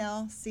first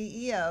female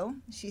CEO.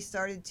 She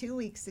started 2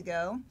 weeks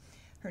ago.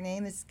 Her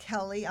name is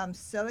Kelly. I'm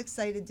so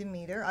excited to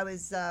meet her. I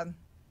was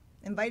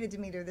invited to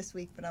meet her this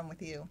week, but I'm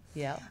with you.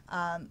 Yeah.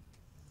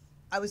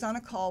 I was on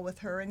a call with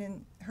her, and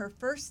in her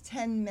first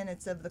 10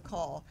 minutes of the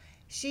call,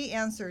 she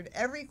answered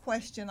every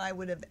question I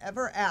would have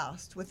ever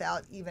asked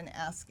without even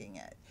asking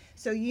it.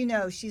 So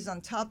she's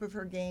on top of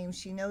her game.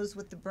 She knows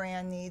what the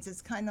brand needs.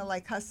 It's kind of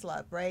like Hustle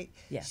Up, right?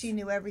 Yes. She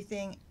knew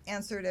everything,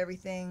 answered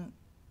everything,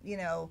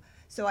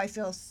 So I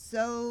feel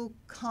so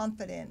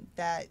confident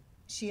that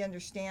she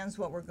understands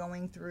what we're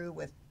going through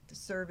with the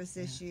service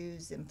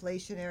issues,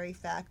 inflationary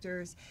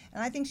factors,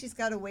 and I think she's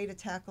got a way to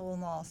tackle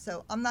them all.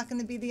 So I'm not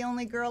going to be the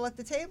only girl at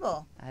the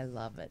table. I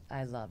love it.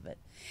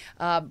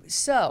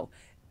 So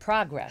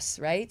progress,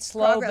 right?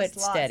 Slow Progress,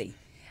 but lots. steady.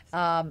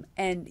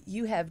 And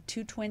you have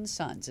two twin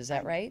sons, is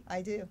that right?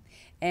 I do.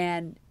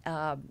 And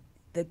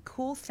the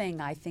cool thing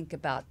I think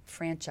about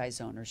franchise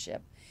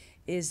ownership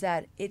is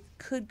that it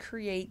could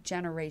create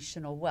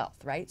generational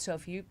wealth, right? So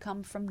if you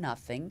come from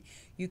nothing,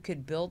 you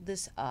could build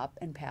this up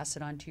and pass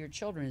it on to your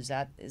children. Is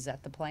that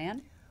the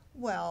plan?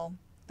 Well,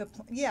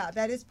 yeah,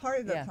 that is part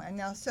of the Yeah. plan.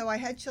 Now, so I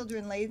had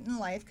children late in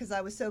life because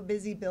I was so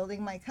busy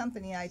building my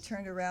company. I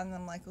turned around and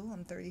I'm like, oh,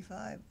 I'm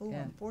 35. Oh,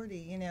 Yeah. I'm 40,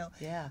 you know.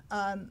 Yeah.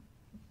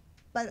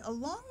 But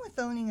along with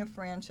owning a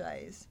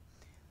franchise,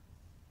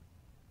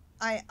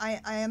 I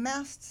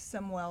amassed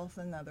some wealth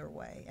another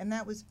way, and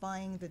that was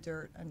buying the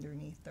dirt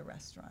underneath the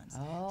restaurants.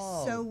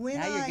 Oh, So when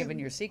now you're giving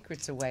your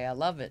secrets away. I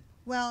love it.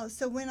 Well,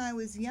 so when I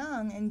was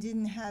young and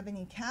didn't have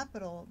any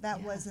capital, that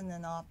Yeah. wasn't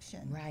an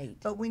option. Right.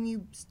 But when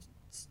you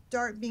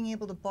start being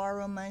able to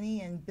borrow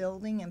money and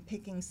building and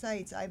picking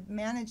sites, I've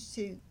managed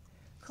to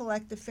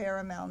collect a fair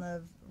amount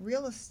of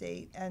real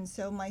estate. And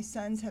so my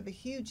sons have a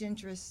huge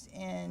interest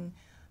in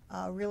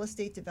real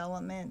estate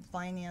development,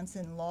 finance,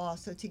 and law.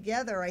 So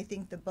together, I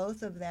think the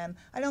both of them,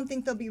 I don't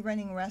think they'll be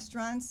running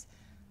restaurants,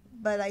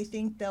 but I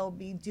think they'll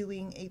be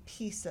doing a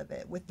piece of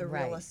it with the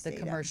real estate.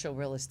 The commercial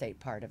real estate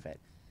part of it.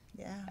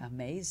 Yeah.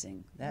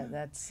 Amazing.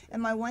 That's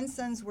And my one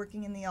son's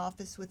working in the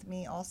office with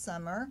me all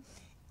summer,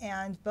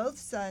 and both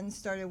sons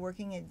started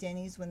working at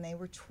Denny's when they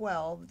were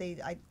 12.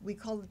 We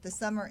called it the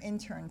summer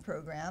intern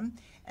program,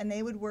 and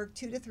they would work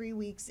 2 to 3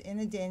 weeks in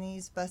a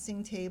Denny's,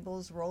 bussing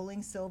tables,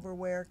 rolling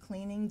silverware,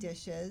 cleaning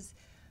dishes,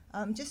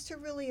 just to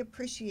really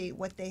appreciate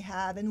what they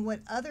have and what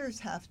others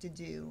have to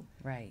do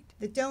right.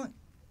 that don't,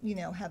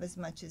 have as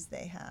much as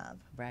they have.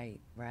 Right,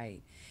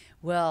 right.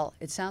 Well,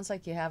 it sounds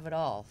like you have it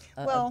all.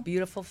 A Well,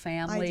 beautiful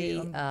family,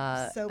 I do.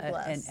 I'm so an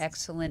blessed.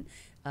 excellent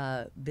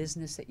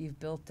business that you've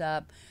built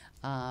up.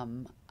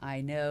 I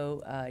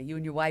know you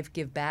and your wife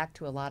give back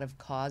to a lot of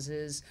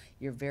causes.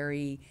 You're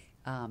very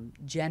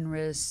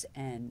generous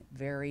and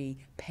very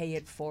pay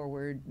it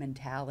forward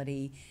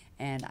mentality.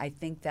 And I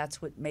think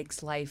that's what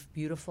makes life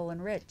beautiful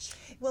and rich.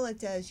 Well, it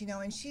does,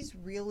 and she's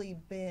really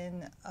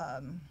been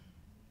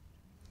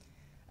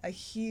a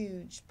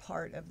huge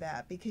part of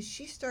that because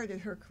she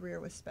started her career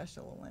with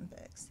Special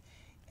Olympics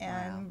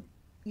and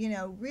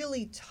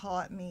really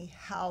taught me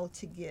how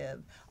to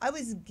give. I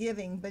was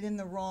giving but in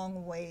the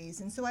wrong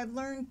ways, and so I've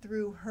learned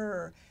through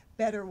her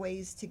better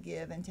ways to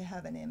give and to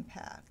have an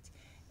impact.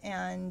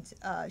 And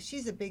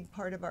she's a big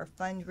part of our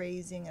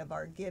fundraising, of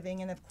our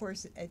giving, and of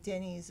course at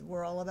Denny's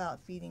we're all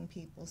about feeding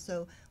people,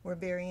 so we're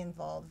very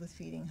involved with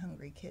feeding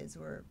hungry kids.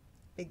 We're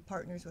big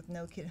partners with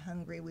No Kid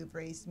Hungry. We've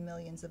raised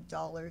millions of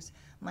dollars.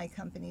 My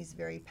company's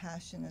very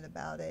passionate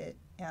about it,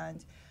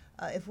 and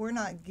if we're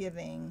not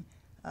giving,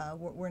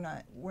 we're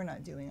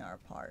not doing our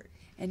part.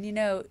 And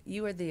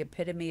you are the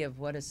epitome of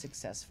what a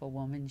successful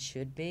woman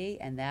should be,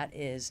 and that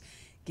is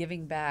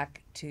giving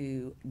back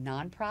to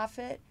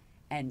nonprofit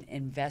and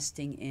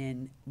investing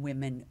in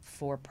women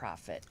for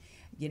profit.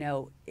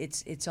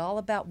 It's all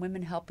about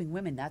women helping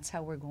women. That's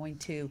how we're going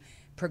to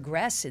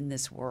progress in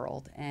this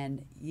world,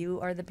 and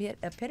you are the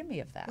epitome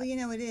of that. Well,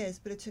 it is,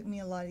 but it took me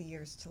a lot of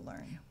years to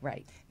learn.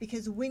 Right.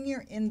 Because when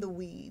you're in the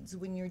weeds,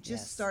 when you're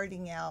just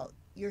starting out,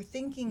 your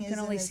thinking you can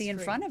only see in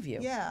front of you.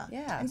 Yeah.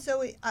 Yeah. And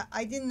so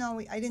I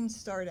didn't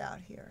start out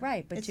here.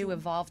 Right, but you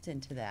evolved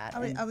into that.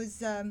 I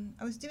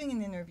was doing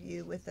an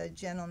interview with a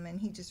gentleman.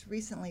 He just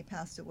recently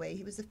passed away.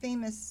 He was a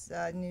famous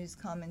news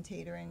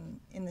commentator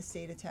in the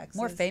state of Texas.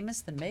 More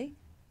famous than me?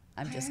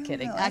 I'm just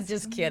kidding. Know. I'm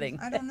just kidding.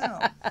 I don't know.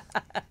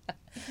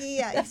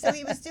 So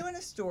he was doing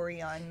a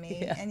story on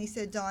me, and he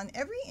said, Dawn,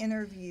 every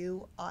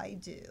interview I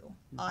do,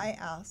 I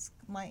ask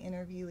my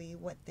interviewee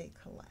what they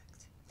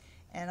collect.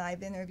 And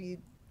I've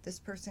interviewed this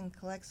person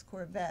collects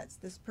Corvettes.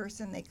 This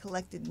person, they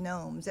collected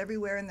gnomes.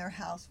 Everywhere in their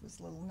house was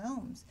little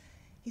gnomes.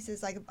 He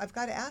says, I've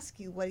got to ask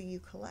you, what do you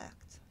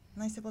collect?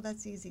 And I said, well,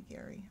 that's easy,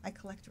 Gary. I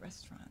collect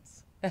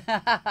restaurants.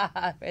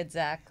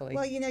 Exactly.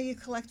 Well, you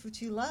collect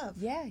what you love.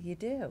 Yeah, you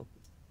do.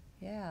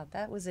 Yeah,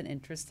 that was an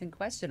interesting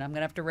question. I'm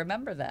going to have to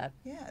remember that.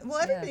 Yeah. Well,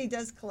 everybody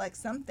does collect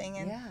something.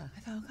 And yeah. I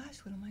thought, oh, gosh,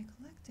 what am I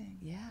collecting?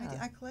 Yeah.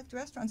 I collect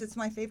restaurants. It's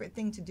my favorite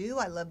thing to do.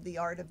 I love the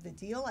art of the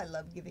deal. I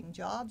love giving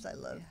jobs. I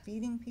love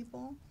feeding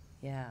people.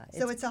 Yeah.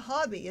 So it's a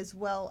hobby as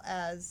well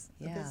as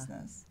a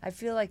business. I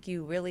feel like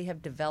you really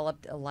have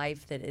developed a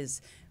life that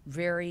is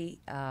very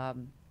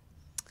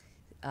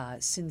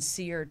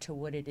sincere to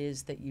what it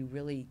is that you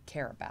really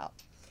care about.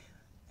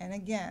 And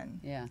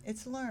again,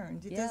 it's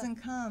learned. It doesn't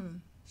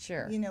come,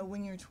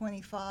 when you're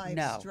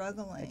 25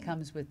 struggling. It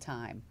comes with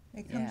time.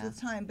 It comes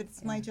with time, but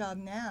it's my job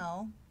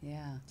now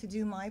to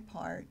do my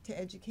part, to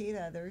educate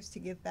others, to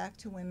give back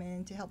to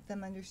women, to help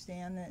them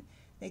understand that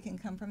they can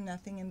come from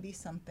nothing and be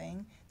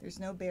something. There's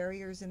no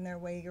barriers in their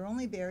way. Your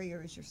only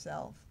barrier is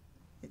yourself.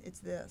 It's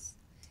this.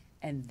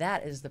 And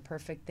that is the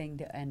perfect thing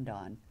to end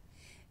on.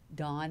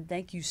 Dawn,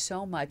 thank you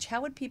so much. How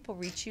would people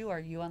reach you?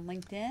 Are you on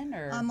LinkedIn?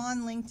 Or? I'm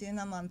on LinkedIn.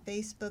 I'm on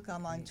Facebook.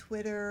 I'm on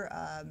Twitter.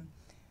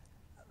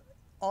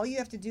 all you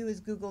have to do is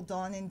Google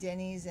Dawn and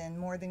Denny's, and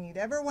more than you'd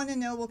ever want to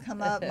know will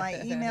come up.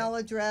 My email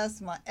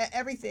address, my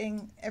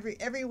everything,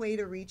 every way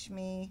to reach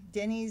me.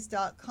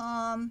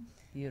 Denny's.com.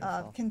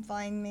 Beautiful. Can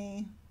find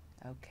me.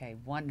 Okay,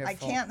 wonderful. I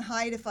can't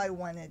hide if I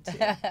wanted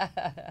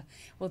to.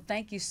 Well,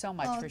 thank you so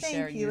much for thank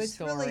sharing you. your It's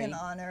story. really an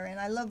honor, and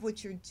I love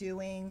what you're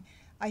doing.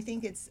 I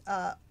think it's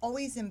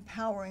always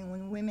empowering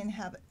when women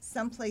have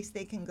someplace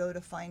they can go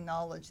to find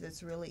knowledge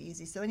that's really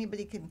easy. So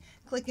anybody can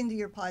click into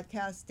your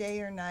podcast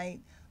day or night,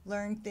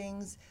 learn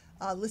things,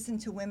 listen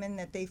to women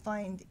that they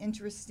find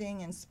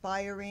interesting,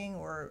 inspiring,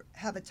 or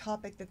have a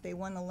topic that they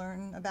want to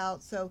learn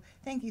about. So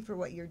thank you for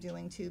what you're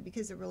doing too,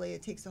 because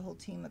it takes a whole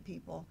team of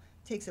people.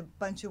 It takes a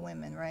bunch of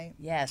women, right?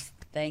 Yes,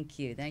 thank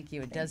you. Thank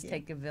you. It does you.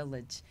 take a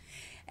village.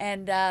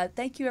 And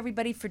thank you,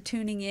 everybody, for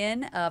tuning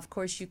in. Of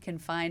course, you can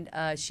find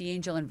She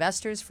Angel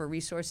Investors for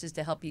resources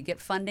to help you get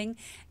funding,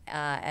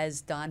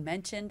 as Dawn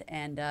mentioned.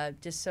 And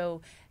just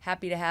so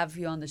happy to have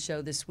you on the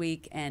show this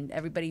week. And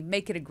everybody,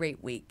 make it a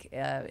great week.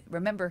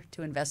 Remember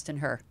to invest in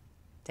her.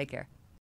 Take care.